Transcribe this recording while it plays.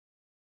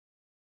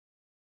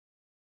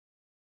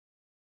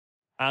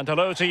And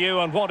hello to you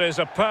on what is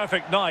a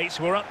perfect night.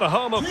 We're at the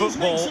home of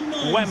football,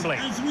 Wembley.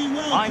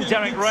 I'm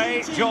Derek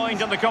Ray,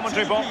 joined in the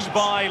commentary box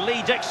by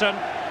Lee Dixon,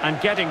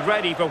 and getting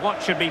ready for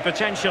what should be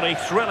potentially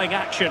thrilling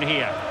action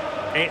here.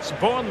 It's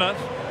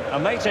Bournemouth,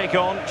 and they take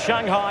on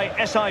Shanghai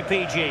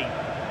SIPG.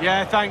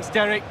 Yeah, thanks,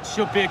 Derek.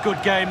 Should be a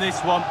good game, this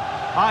one.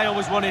 I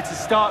always wanted to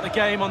start the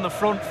game on the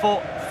front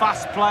foot,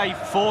 fast play,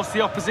 force the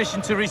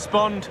opposition to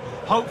respond.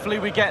 Hopefully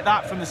we get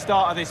that from the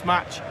start of this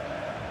match.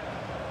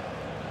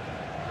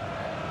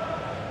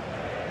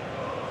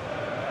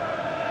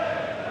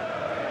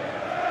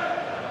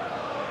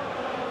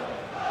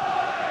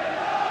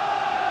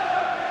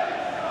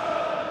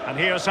 And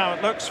here's how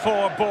it looks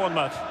for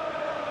Bournemouth.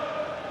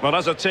 Well,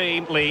 as a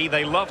team, Lee,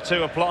 they love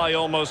to apply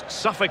almost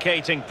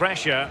suffocating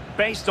pressure.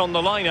 Based on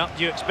the lineup,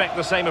 do you expect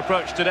the same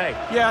approach today?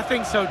 Yeah, I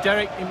think so,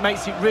 Derek. It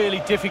makes it really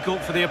difficult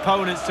for the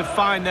opponents to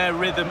find their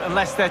rhythm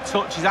unless their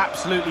touch is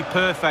absolutely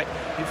perfect.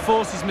 It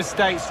forces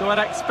mistakes, so I'd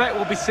expect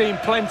we'll be seeing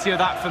plenty of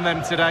that from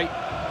them today.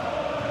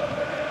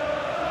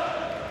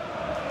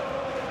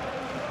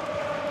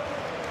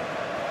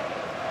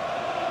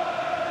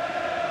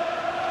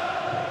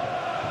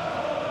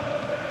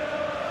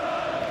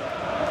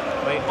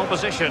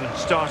 Opposition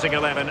starting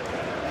 11.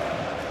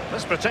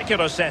 This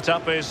particular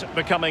setup is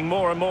becoming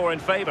more and more in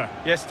favour.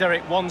 Yes,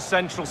 Derek, one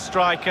central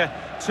striker,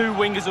 two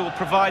wingers who will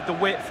provide the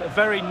width, a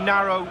very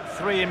narrow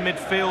three in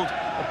midfield,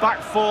 a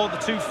back four, the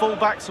two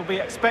full-backs will be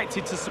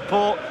expected to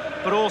support,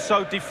 but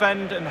also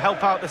defend and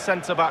help out the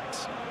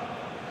centre-backs.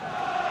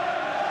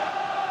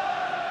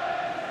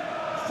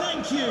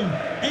 Thank you.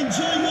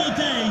 Enjoy your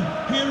day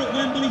here at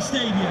Wembley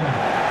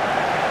Stadium.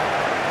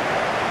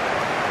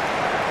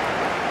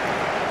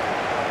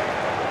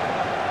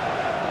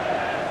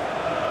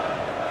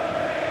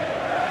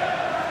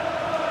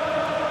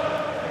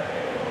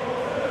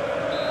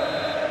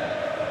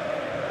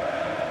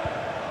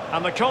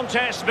 And the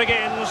contest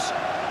begins.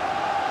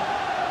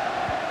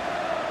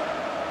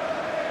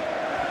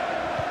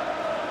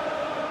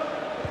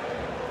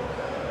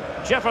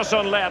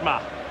 Jefferson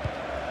Lerma.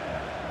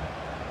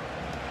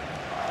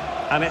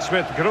 And it's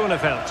with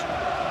Grunewald.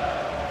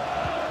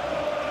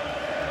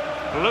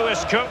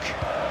 Lewis Cook.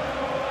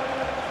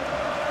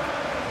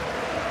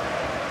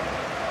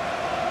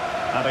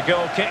 And a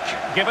goal kick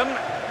given.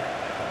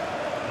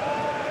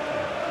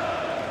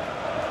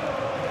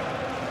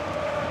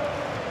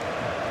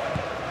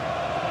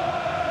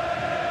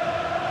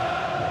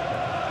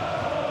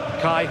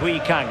 Kai Hui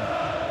Kang.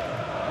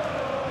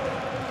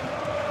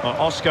 Well,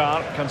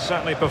 Oscar can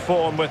certainly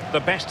perform with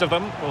the best of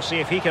them. We'll see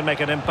if he can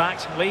make an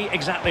impact. Lee,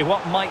 exactly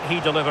what might he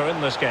deliver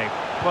in this game?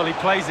 Well, he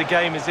plays the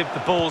game as if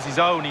the ball's his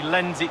own. He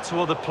lends it to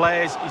other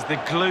players. He's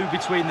the glue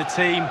between the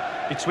team,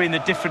 between the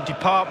different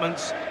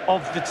departments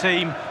of the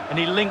team, and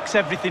he links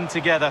everything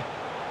together.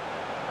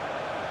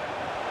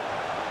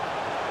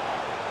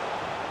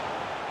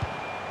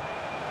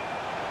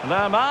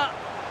 Lerma.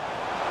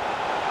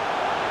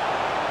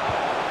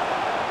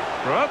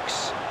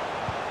 Brooks.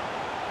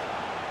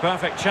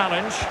 Perfect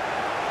challenge.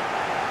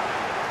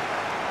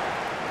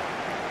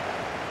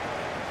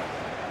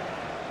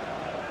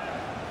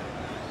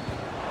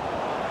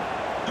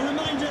 A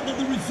reminder that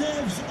the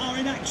reserves are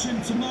in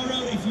action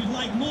tomorrow. If you'd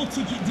like more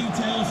ticket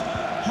details,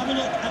 have a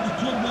look at the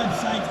club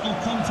website or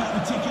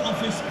contact the ticket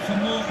office for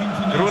more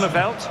information.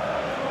 Grunewald.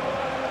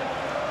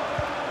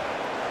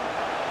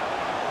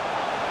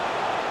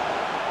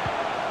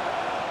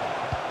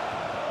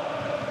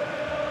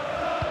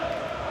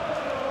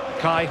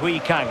 Kai Hui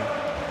Kang.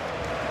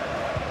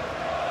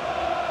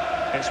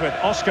 It's with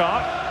Oscar.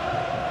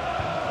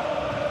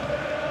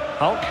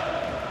 Hulk.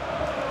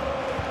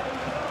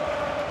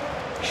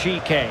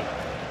 Shike.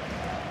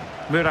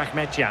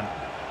 Murachmetian.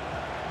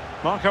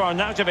 Marco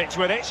Arnautovic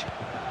with it.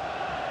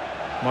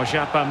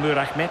 Mojapa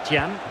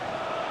Murachmetian.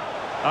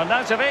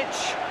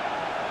 Arnautovic.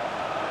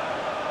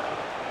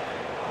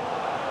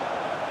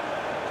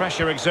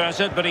 Pressure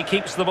exerted, but he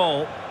keeps the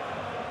ball.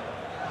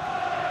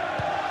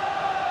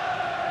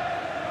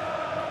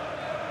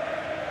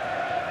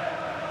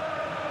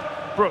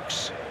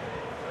 Brooks.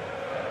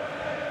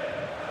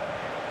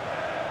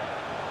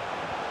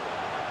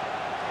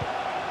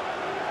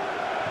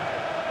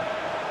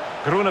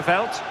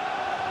 Grunewald.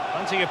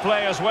 Plenty of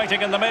players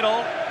waiting in the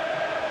middle.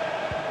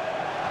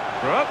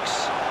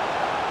 Brooks.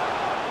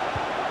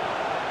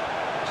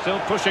 Still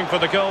pushing for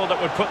the goal that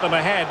would put them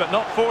ahead, but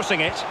not forcing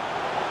it.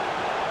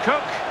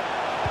 Cook.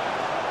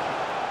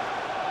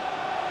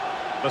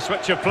 The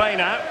switch of play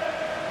now.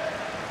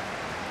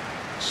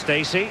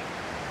 Stacey.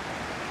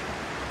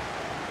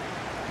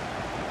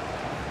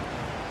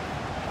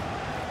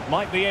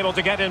 Might be able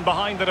to get in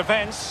behind the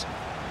defence.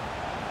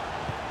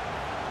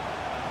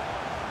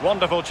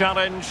 Wonderful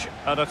challenge,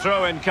 and a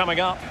throw-in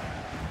coming up.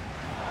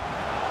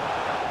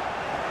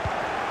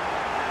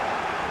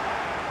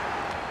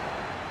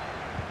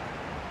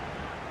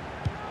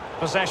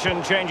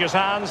 Possession changes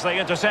hands, the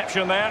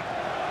interception there.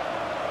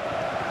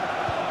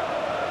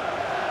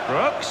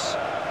 Brooks.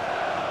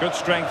 Good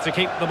strength to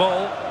keep the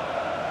ball.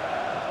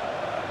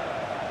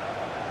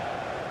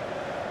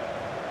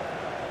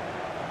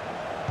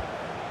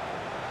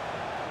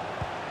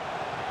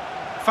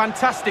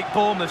 Fantastic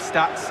Bournemouth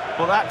stats,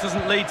 but that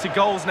doesn't lead to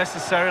goals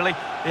necessarily.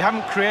 They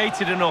haven't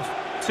created enough.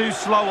 Too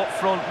slow up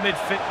front,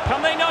 midfield.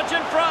 Can they nudge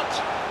in front?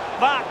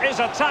 That is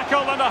a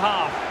tackle and a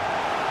half.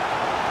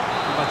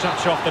 A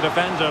touch off the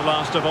defender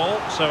last of all,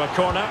 so a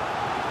corner.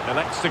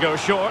 Elects to go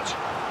short.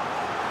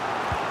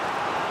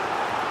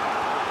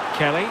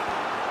 Kelly.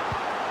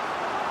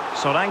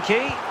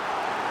 Solanke.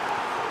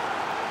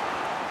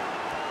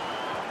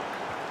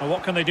 Well,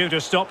 what can they do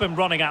to stop him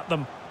running at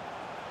them?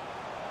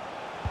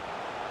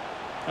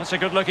 That's a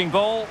good-looking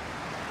ball.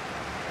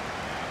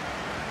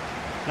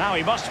 Now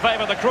he must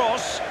favour the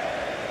cross.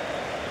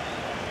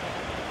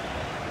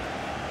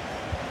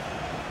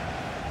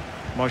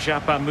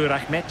 Mojapa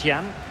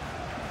Murahmetian.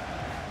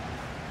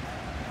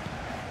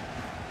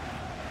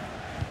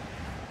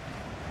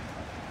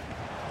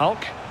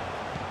 Hulk.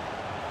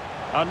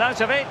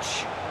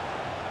 Arnautovic.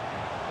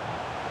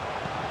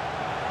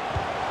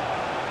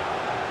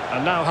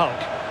 And now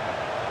Hulk.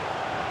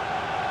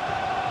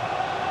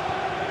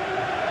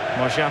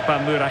 Mojapa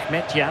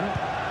Murahmetian.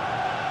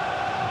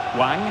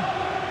 Wang.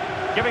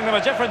 Giving them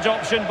a different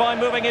option by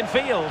moving in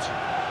field.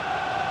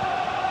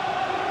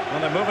 Well,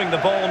 they're moving the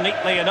ball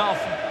neatly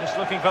enough. Just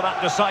looking for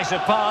that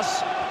decisive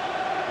pass.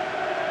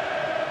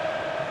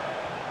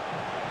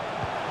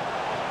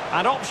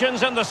 And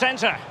options in the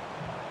centre.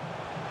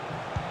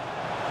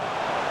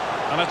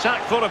 An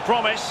attack full of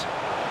promise.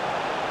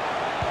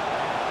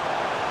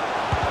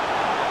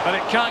 But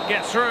it can't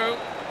get through.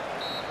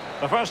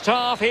 The first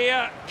half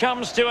here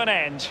comes to an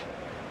end.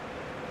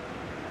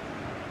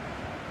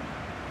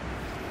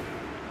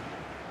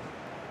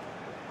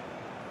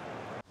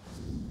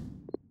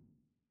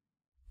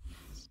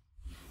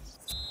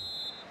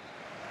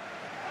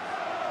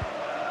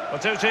 The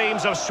two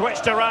teams have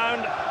switched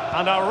around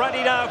and are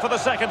ready now for the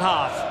second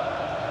half.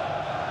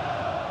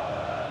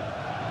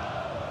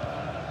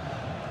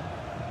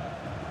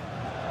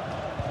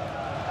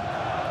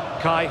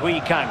 Kai Hui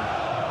Kang.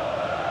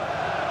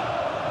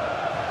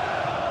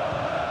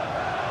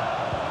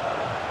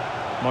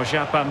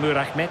 Mojapa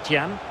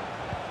Murahmetian.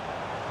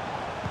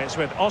 It's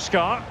with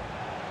Oscar.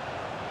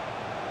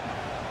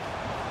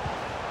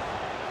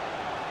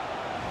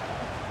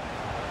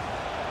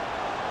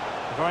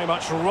 Very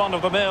much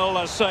run-of-the-mill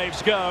as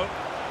saves go.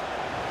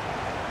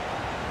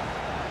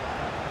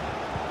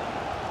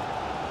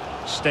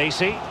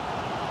 Stacey.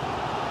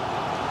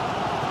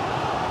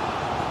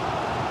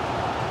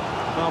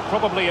 Well,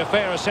 probably a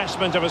fair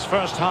assessment of his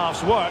first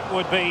half's work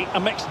would be a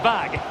mixed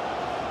bag.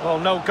 Well,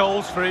 no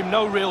goals for him,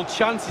 no real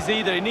chances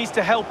either. He needs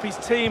to help his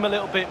team a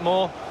little bit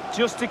more,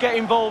 just to get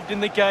involved in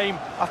the game.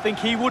 I think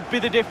he would be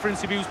the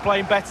difference if he was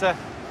playing better.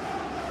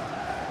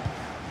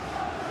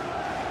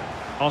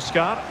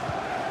 Oscar.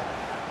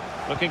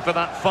 Looking for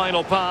that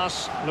final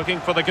pass, looking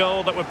for the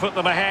goal that would put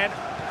them ahead.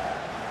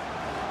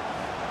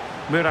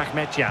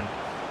 Murahmetian.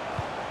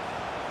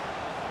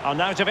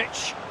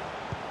 Arnautovic.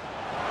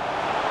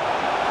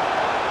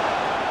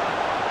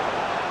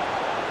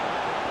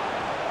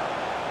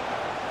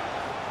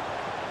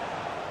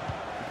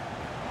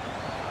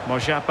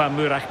 Mojapa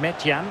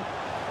Murahmetian.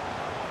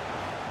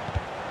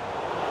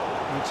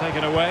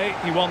 Taken away,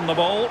 he won the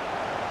ball.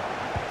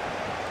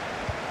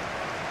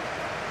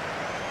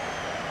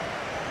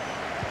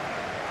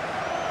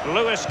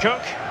 Lewis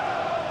Cook.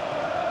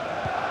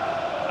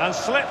 And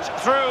slipped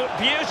through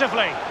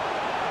beautifully.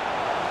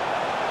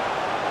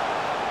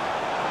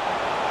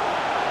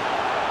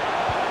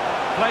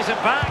 Plays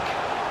it back.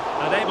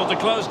 And able to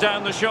close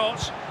down the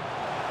shot.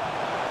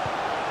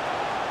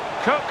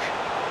 Cook.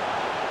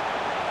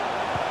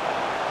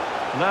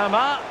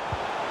 Lerma.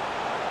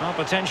 Well,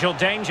 potential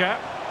danger.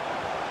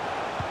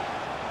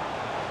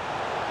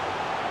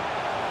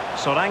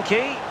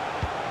 Solanke.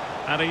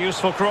 And a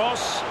useful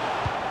cross.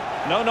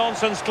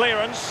 No-nonsense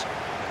clearance.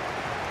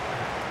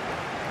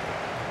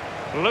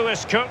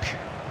 Lewis Cook.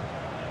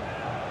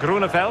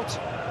 Grunewald.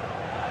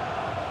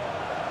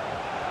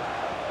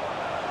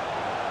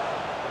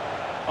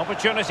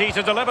 Opportunity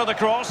to deliver the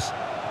cross.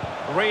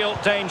 Real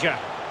danger.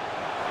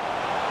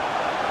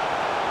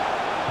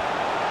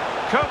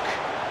 Cook.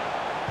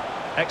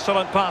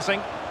 Excellent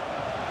passing.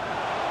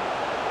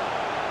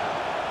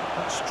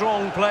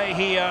 Strong play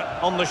here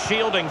on the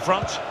shielding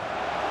front.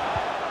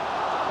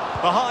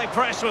 The high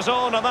press was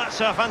on, and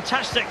that's a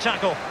fantastic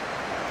tackle.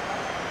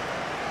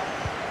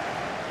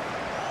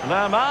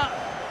 Lerma.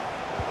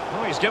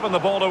 Oh, he's given the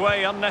ball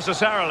away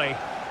unnecessarily.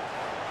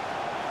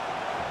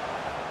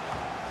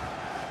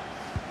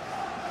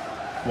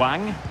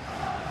 Wang.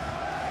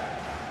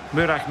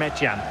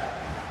 Murahmetian.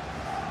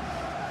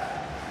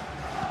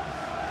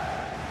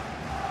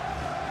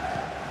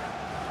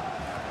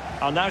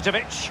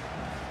 Arnautovic.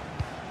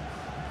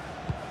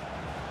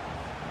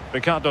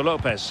 Ricardo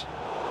Lopez.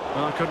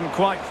 Well, couldn't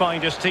quite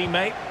find his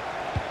teammate.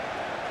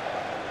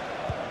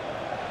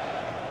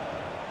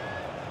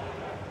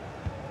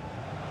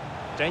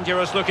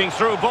 Dangerous looking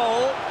through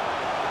ball.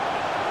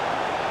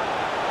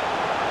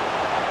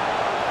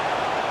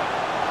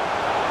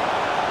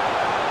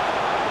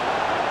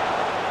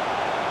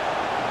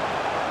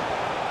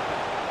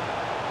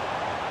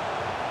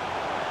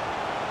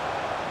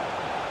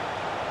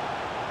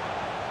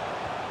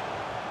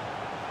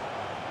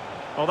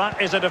 Well,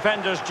 that is a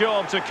defender's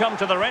job to come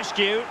to the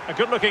rescue. A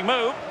good-looking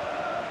move.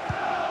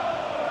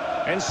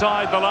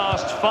 Inside the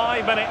last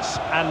 5 minutes,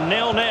 and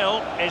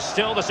 0-0 is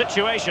still the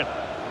situation.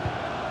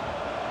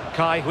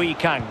 Kai Hui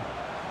Kang.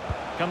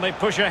 Can they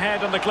push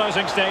ahead in the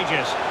closing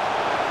stages?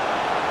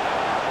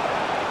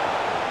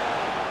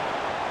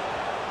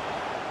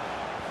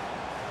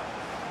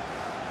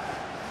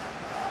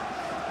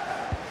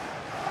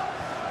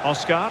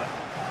 Oscar.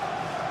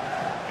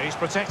 He's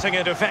protecting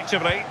it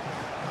effectively.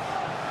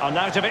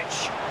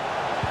 Arnautovic.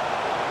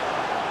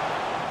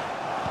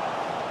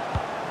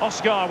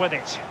 Oscar with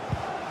it.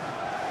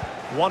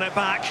 Won it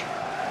back.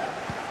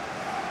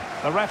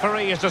 The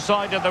referee has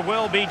decided there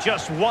will be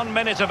just 1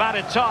 minute of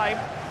added time.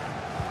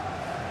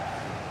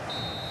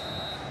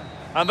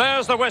 And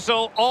there's the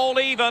whistle, all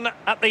even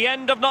at the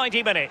end of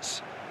 90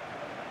 minutes.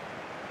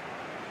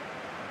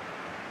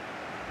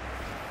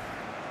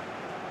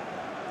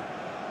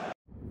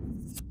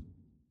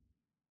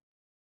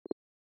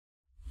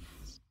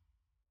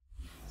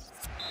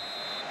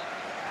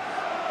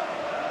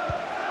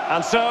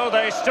 And so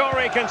the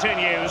story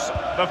continues.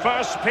 The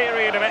first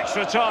period of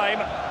extra time,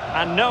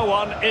 and no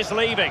one is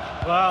leaving.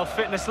 Well,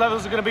 fitness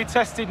levels are going to be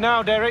tested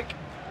now, Derek.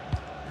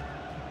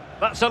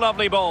 That's a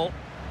lovely ball.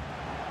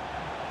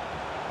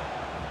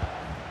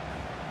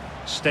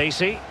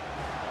 Stacey.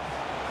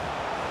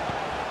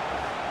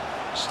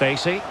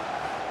 Stacey.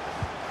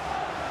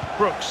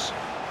 Brooks.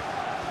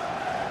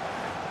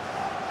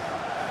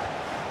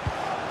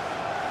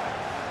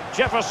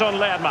 Jefferson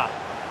Lerma.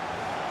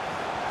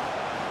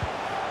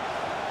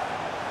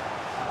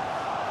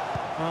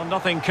 Well,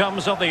 nothing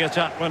comes of the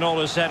attack when all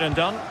is said and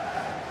done.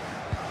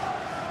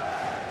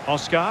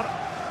 Oscar.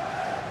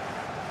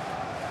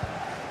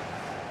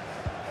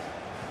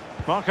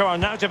 Marco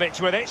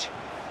Arnautovic with it.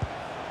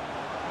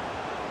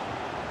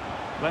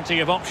 Plenty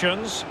of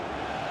options.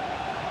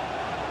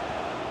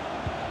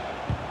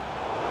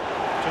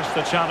 Just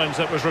the challenge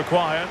that was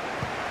required.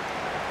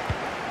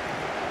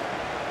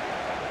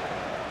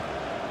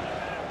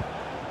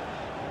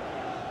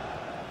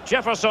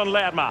 Jefferson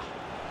Lerma.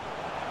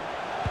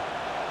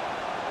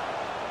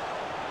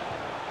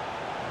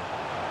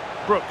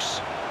 Brooks.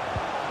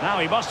 Now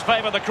he must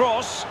favour the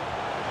cross.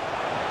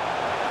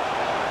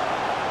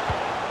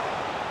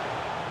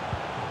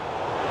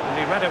 And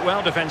he read it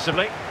well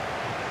defensively.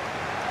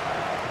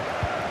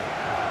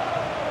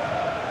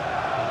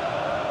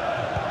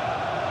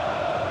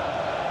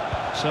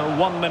 So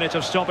 1 minute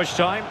of stoppage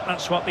time,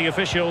 that's what the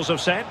officials have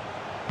said.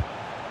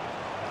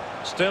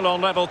 Still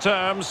on level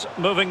terms,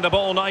 moving the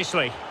ball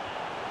nicely.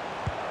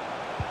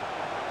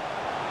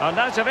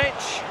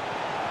 Arnautovic.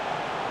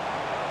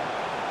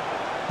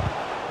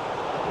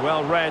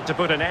 Well read to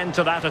put an end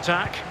to that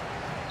attack.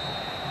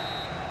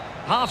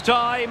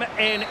 Half-time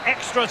in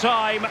extra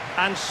time,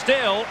 and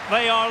still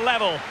they are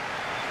level.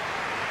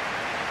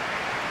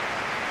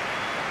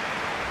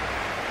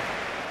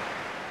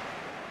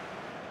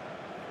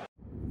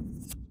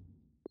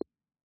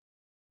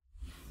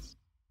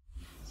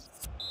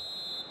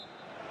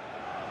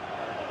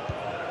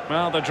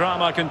 Well, the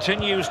drama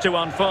continues to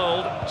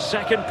unfold.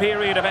 Second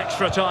period of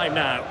extra time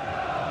now.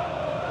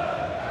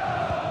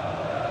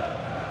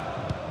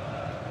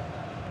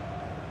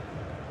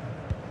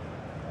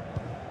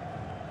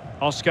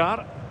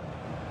 Oscar.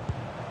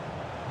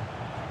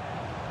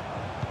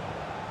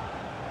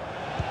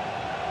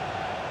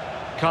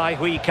 Kai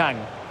Hui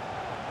Kang.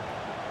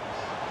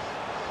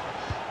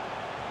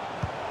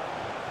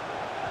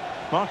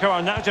 Marco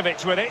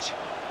Arnautovic with it.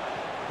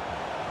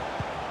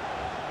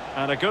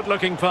 And a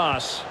good-looking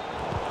pass.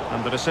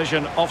 And the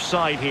decision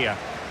offside here.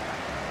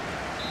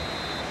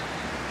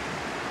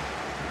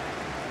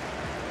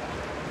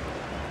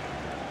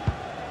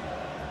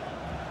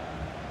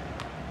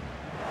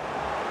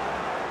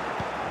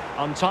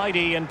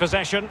 Untidy in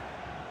possession.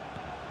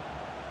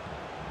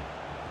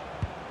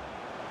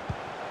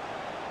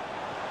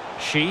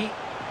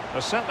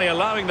 They're certainly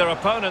allowing their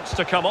opponents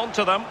to come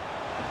onto them.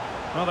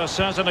 Well, they're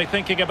certainly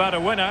thinking about a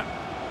winner.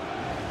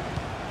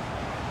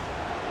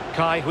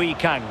 Kai Hui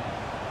Kang.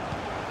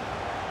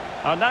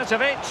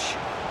 Arnautovic.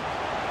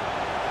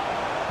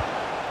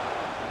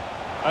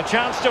 A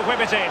chance to whip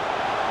it in.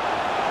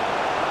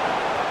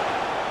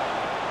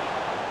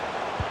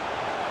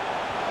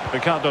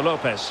 Ricardo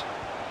Lopez.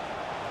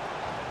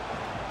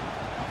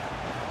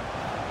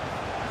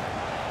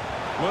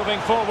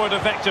 Moving forward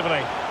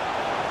effectively.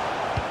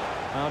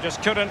 Well,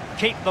 just couldn't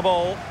keep the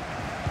ball.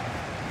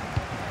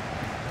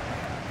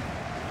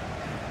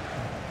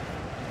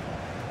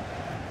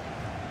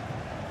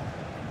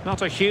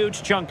 Not a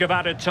huge chunk of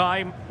added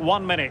time,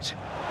 1 minute.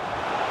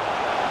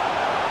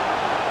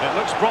 It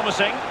looks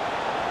promising.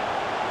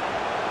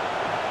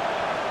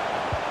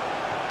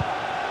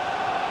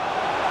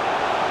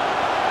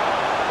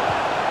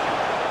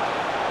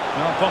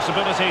 Well,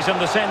 possibilities in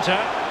the centre.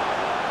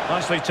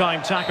 Nicely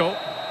timed tackle.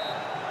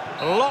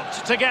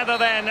 Locked together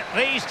then,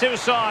 these two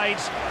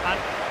sides.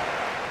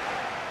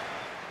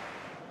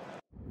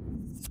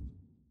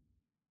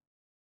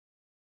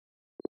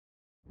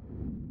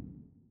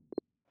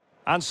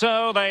 And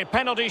so the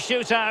penalty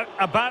shootout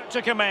about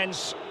to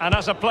commence. And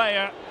as a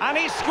player, and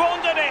he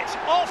squandered it,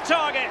 off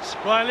target.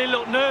 Well, he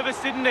looked nervous,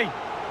 didn't he?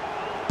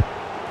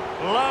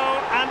 Low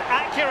and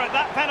accurate,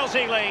 that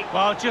penalty, Lee.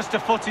 Well, just a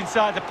foot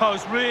inside the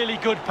post, really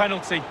good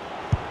penalty.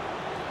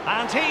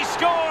 And he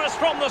scores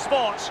from the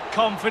spot.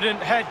 Confident,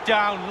 head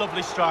down,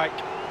 lovely strike.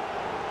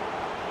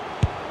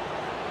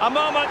 A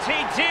moment he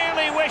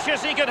dearly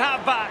wishes he could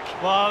have back.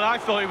 Well, I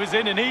thought he was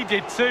in and he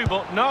did too,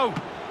 but no.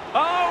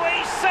 Oh,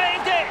 he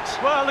saved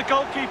it! Well, the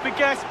goalkeeper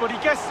guessed, but he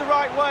guessed the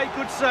right way.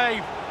 Good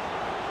save.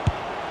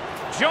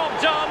 Job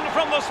done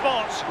from the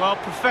spot. Well,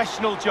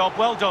 professional job,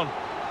 well done.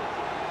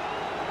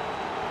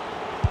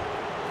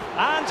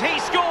 And he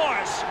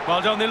scores.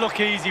 Well done, they look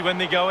easy when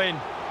they go in.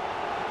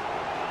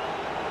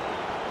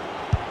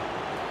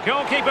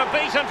 Goalkeeper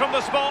beaten from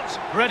the spot.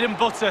 Bread and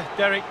butter,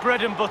 Derek,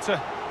 bread and butter.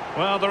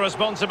 Well, the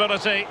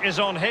responsibility is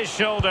on his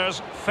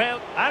shoulders.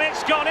 Failed, and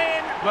it's gone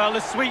in. Well, the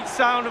sweet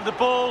sound of the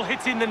ball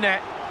hitting the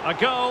net. A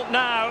goal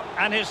now,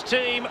 and his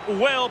team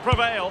will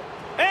prevail.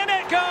 In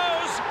it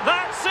goes!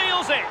 That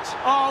seals it!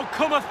 Oh,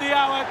 cometh the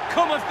hour,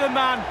 cometh the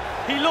man.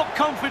 He looked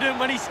confident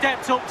when he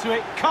stepped up to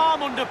it.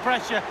 Calm under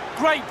pressure.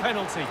 Great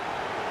penalty.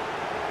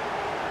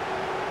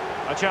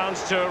 A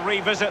chance to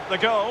revisit the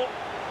goal.